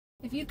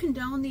If you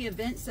condone the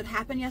events that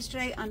happened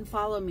yesterday,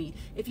 unfollow me.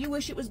 If you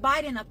wish it was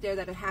Biden up there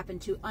that it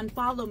happened to,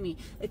 unfollow me.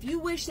 If you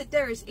wish that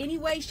there is any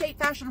way, shape,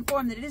 fashion, or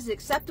form that it is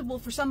acceptable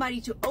for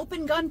somebody to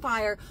open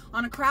gunfire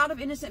on a crowd of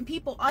innocent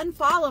people,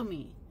 unfollow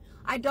me.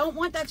 I don't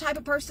want that type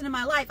of person in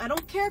my life. I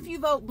don't care if you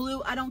vote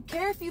blue. I don't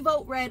care if you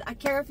vote red. I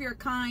care if you're a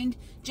kind,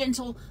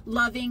 gentle,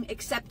 loving,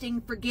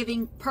 accepting,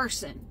 forgiving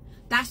person.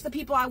 That's the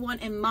people I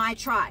want in my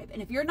tribe.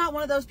 And if you're not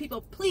one of those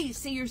people, please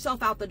see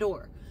yourself out the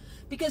door.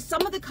 Because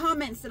some of the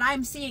comments that I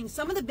am seeing,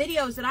 some of the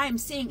videos that I am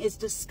seeing is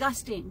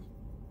disgusting.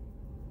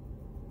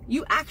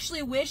 You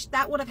actually wish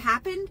that would have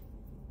happened?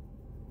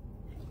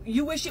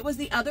 You wish it was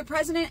the other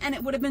president and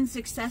it would have been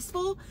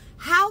successful?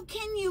 How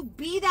can you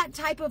be that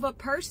type of a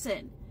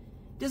person?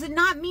 Does it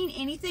not mean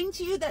anything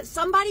to you that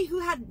somebody who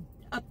had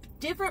a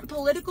different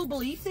political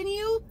belief than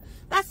you?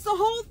 That's the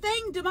whole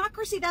thing.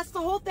 Democracy, that's the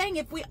whole thing.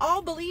 If we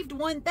all believed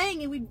one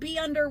thing, and we'd be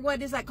under,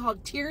 what is that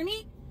called?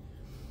 Tyranny?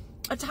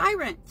 A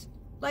tyrant.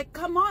 Like,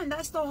 come on,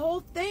 that's the whole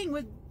thing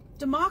with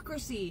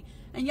democracy.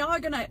 And y'all are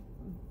going to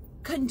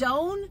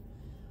condone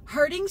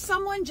hurting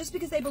someone just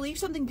because they believe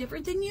something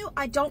different than you?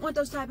 I don't want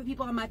those type of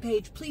people on my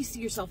page. Please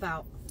see yourself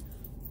out.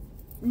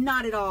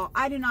 Not at all.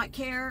 I do not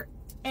care.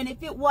 And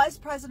if it was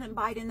President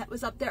Biden that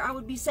was up there, I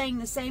would be saying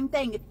the same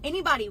thing. If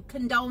anybody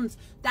condones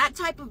that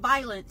type of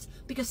violence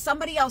because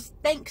somebody else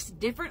thinks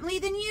differently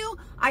than you,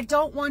 I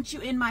don't want you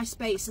in my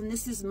space. And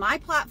this is my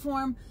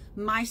platform,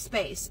 my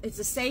space. It's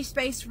a safe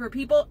space for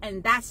people,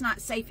 and that's not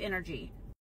safe energy.